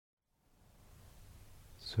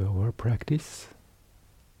So our practice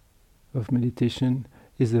of meditation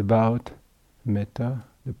is about metta,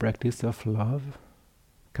 the practice of love,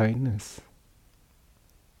 kindness.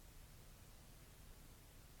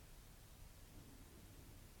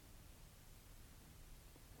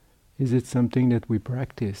 Is it something that we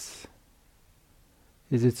practice?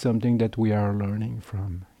 Is it something that we are learning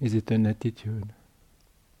from? Is it an attitude?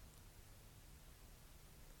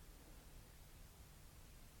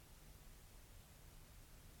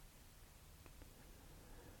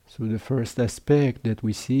 So the first aspect that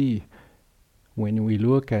we see when we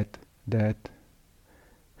look at that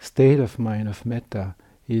state of mind of metta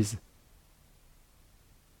is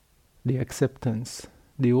the acceptance,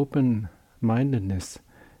 the open-mindedness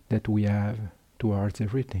that we have towards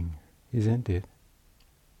everything, isn't it?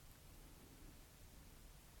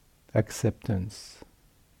 Acceptance.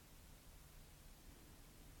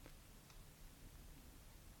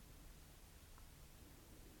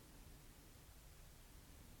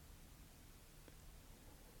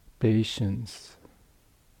 Patience.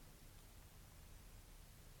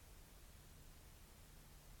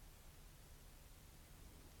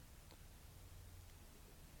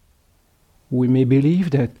 We may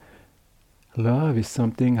believe that love is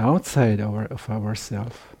something outside of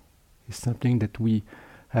ourselves. It's something that we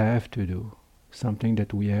have to do, something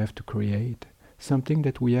that we have to create, something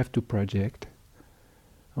that we have to project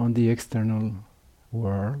on the external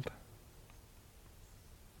world.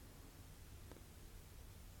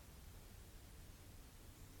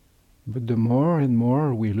 But the more and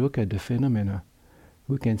more we look at the phenomena,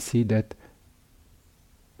 we can see that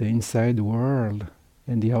the inside world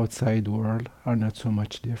and the outside world are not so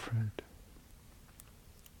much different.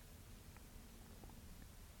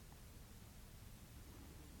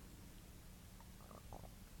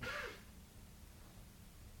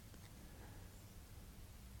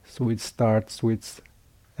 So it starts with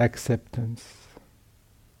acceptance.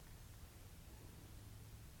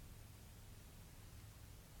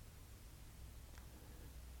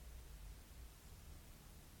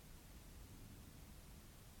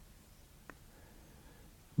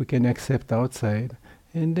 We can accept outside,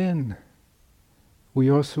 and then we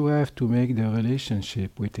also have to make the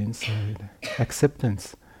relationship with inside.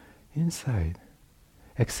 Acceptance inside.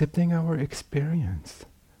 Accepting our experience.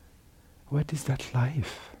 What is that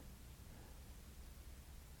life?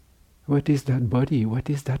 What is that body? What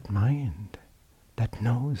is that mind that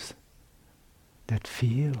knows, that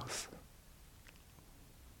feels?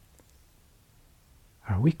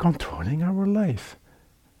 Are we controlling our life?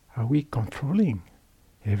 Are we controlling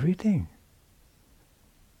everything?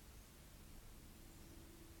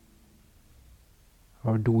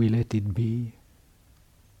 Or do we let it be?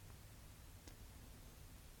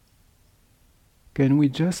 Can we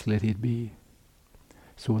just let it be?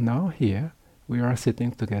 So now here we are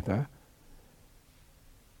sitting together,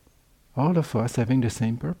 all of us having the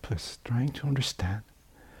same purpose, trying to understand,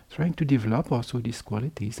 trying to develop also these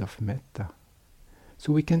qualities of metta.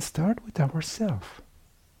 So we can start with ourselves.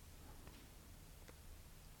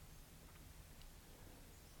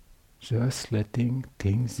 Just letting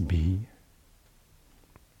things be.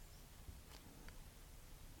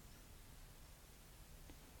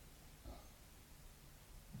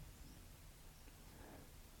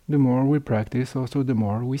 The more we practice, also the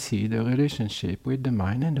more we see the relationship with the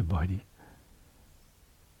mind and the body.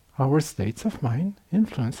 Our states of mind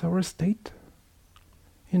influence our state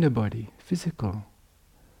in the body, physical.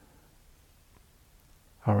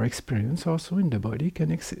 Our experience also in the body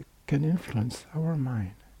can influence our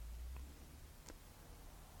mind.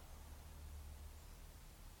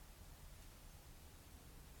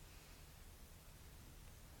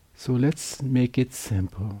 So let's make it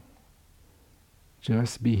simple.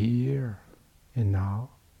 Just be here and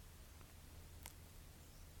now.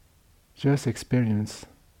 Just experience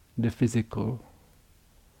the physical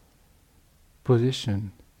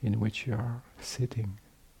position in which you are sitting.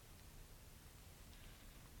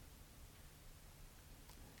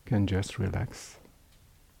 You can just relax.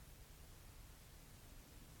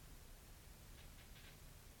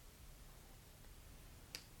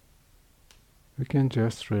 We can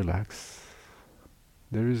just relax.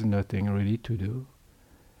 There is nothing really to do.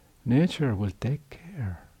 Nature will take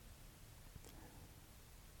care.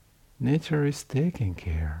 Nature is taking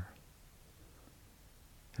care.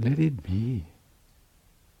 Let it be.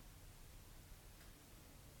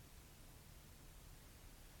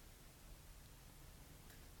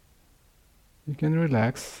 You can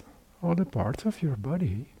relax all the parts of your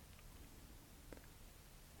body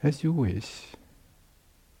as you wish.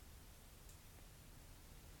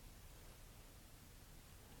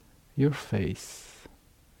 Your face,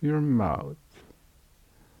 your mouth,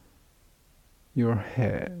 your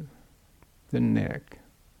head, the neck,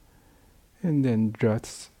 and then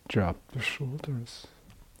just drop the shoulders.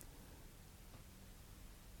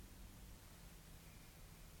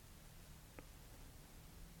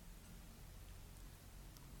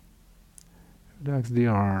 Relax the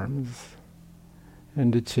arms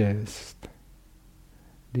and the chest,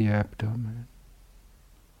 the abdomen.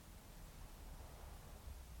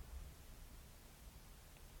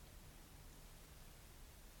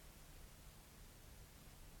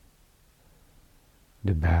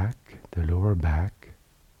 The back, the lower back,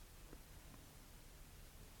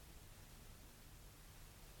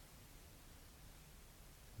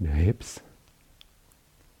 the hips,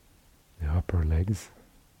 the upper legs,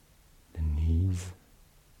 the knees,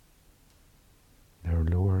 the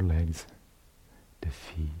lower legs, the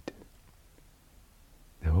feet,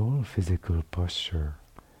 the whole physical posture.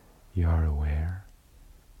 You are aware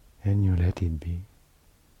and you let it be.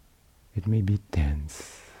 It may be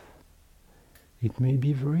tense. It may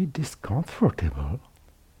be very discomfortable.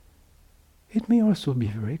 It may also be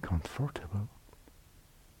very comfortable.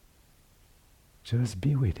 Just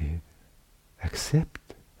be with it.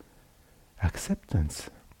 Accept. Acceptance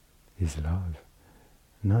is love.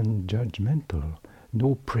 Non-judgmental.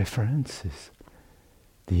 No preferences.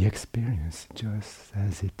 The experience just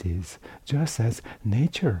as it is. Just as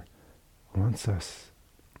nature wants us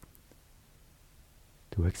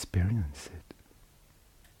to experience it.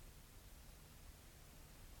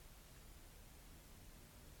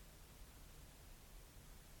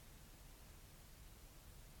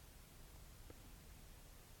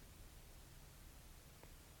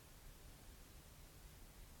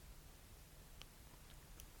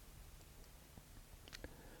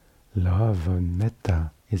 Love and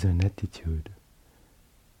metta is an attitude.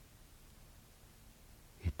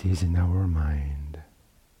 It is in our mind.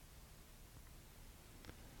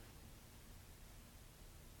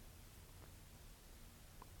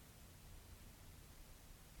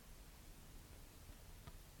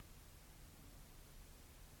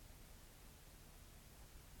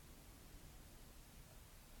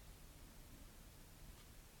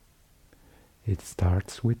 It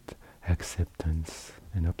starts with acceptance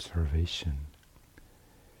and observation.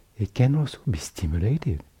 It can also be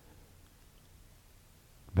stimulated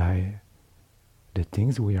by the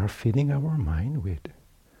things we are feeding our mind with,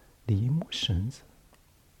 the emotions,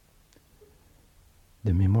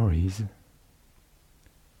 the memories,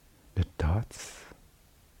 the thoughts.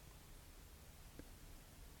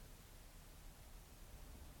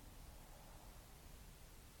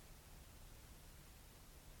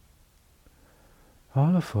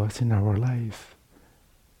 All of us in our life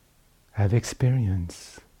have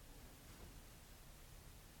experienced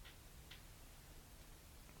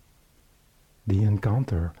the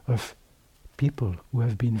encounter of people who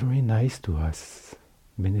have been very nice to us,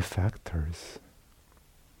 benefactors.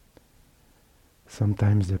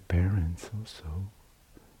 Sometimes the parents also,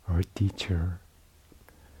 or a teacher,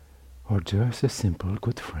 or just a simple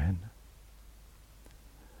good friend.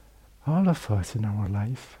 All of us in our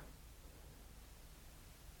life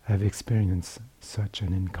have experienced such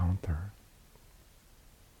an encounter.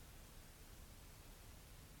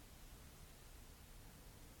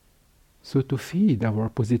 So to feed our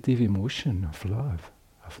positive emotion of love,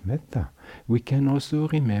 of metta, we can also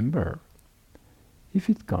remember, if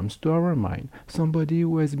it comes to our mind, somebody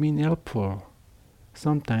who has been helpful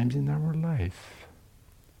sometimes in our life.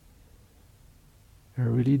 A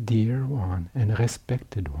really dear one and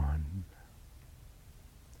respected one,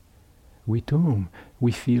 with whom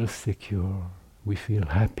we feel secure, we feel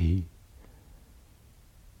happy,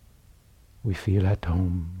 we feel at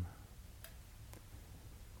home,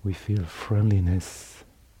 we feel friendliness,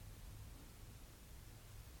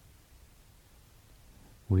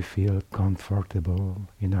 we feel comfortable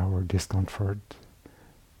in our discomfort,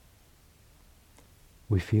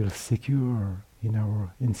 we feel secure in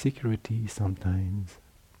our insecurity sometimes,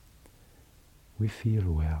 we feel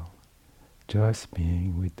well just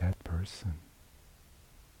being with that person.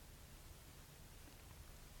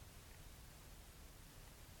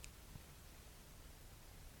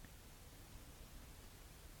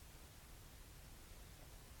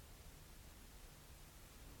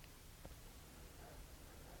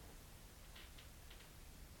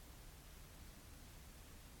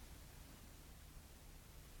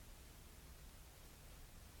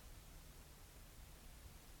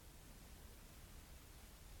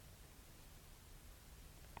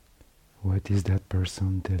 What is that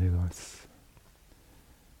person telling us?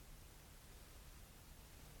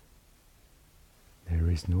 There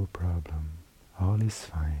is no problem. All is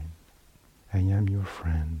fine. I am your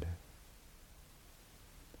friend.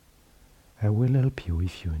 I will help you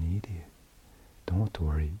if you need it. Don't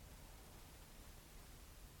worry.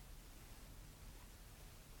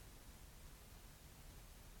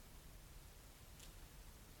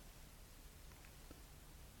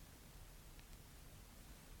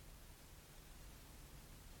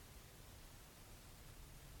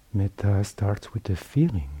 Metta starts with a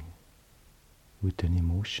feeling, with an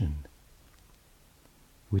emotion,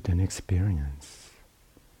 with an experience.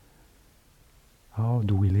 How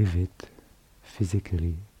do we live it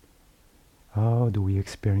physically? How do we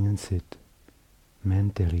experience it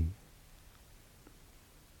mentally?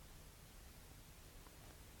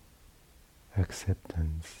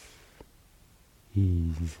 Acceptance,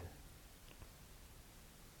 ease.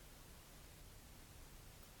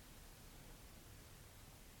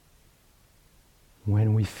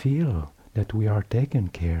 When we feel that we are taken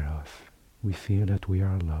care of, we feel that we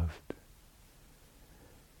are loved,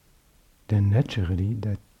 then naturally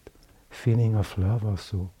that feeling of love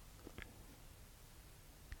also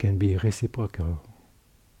can be reciprocal.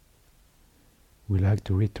 We like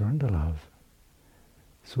to return the love.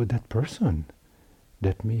 So that person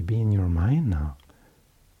that may be in your mind now,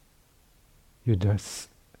 you just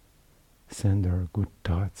send her good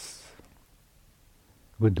thoughts,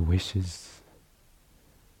 good wishes.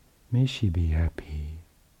 May she be happy.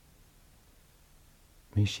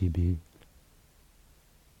 May she be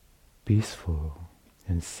peaceful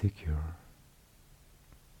and secure.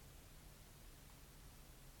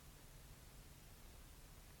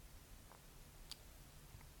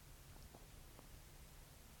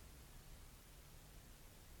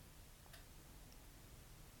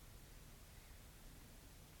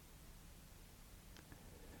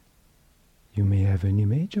 You may have an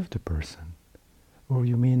image of the person, or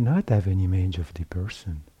you may not have an image of the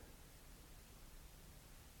person.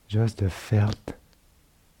 Just the felt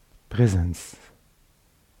presence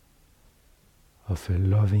of a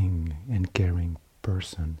loving and caring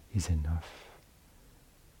person is enough.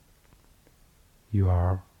 You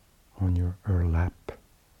are on her lap,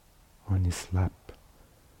 on his lap,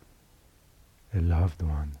 a loved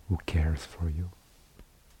one who cares for you.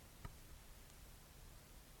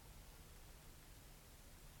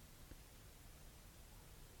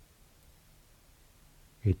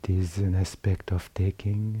 It is an aspect of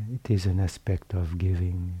taking, it is an aspect of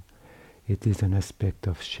giving, it is an aspect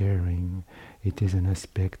of sharing, it is an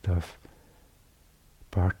aspect of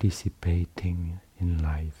participating in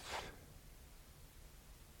life.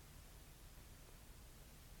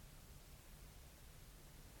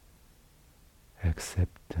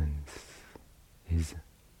 Acceptance is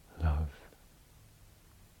love.